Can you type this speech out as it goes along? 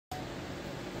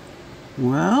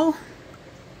Well,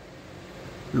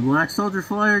 the black soldier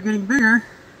fly are getting bigger.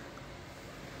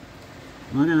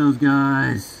 Look at those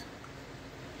guys.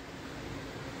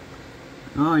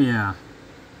 Oh yeah.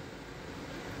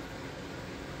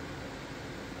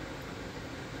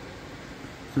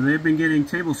 So they've been getting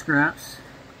table scraps,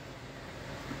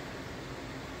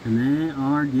 and they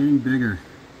are getting bigger.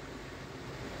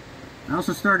 I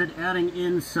also started adding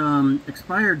in some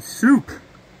expired soup,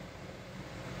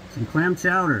 some clam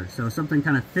chowder, so something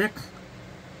kind of thick,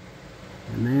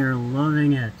 and they are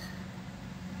loving it.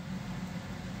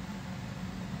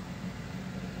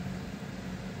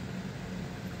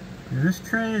 Now this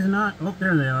tray is not, oh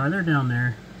there they are, they're down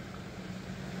there.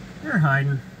 They're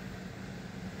hiding.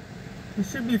 It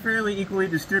should be fairly equally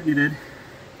distributed,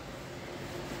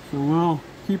 so we'll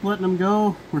keep letting them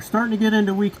go. We're starting to get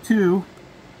into week 2.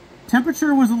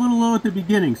 Temperature was a little low at the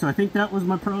beginning, so I think that was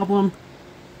my problem.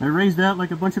 I raised that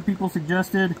like a bunch of people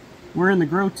suggested. We're in the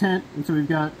grow tent, and so we've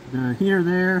got the heater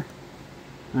there,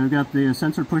 and I've got the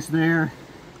sensor push there,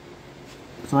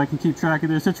 so I can keep track of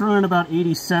this. It's running about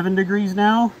 87 degrees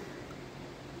now,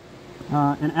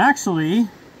 and actually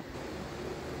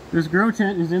this grow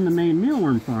tent is in the main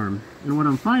mealworm farm, and what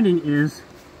I'm finding is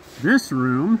this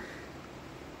room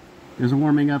is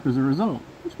warming up as a result,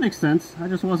 which makes sense. I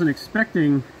just wasn't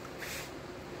expecting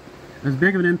as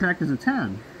big of an impact as it's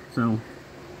had, so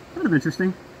kind of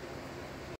interesting.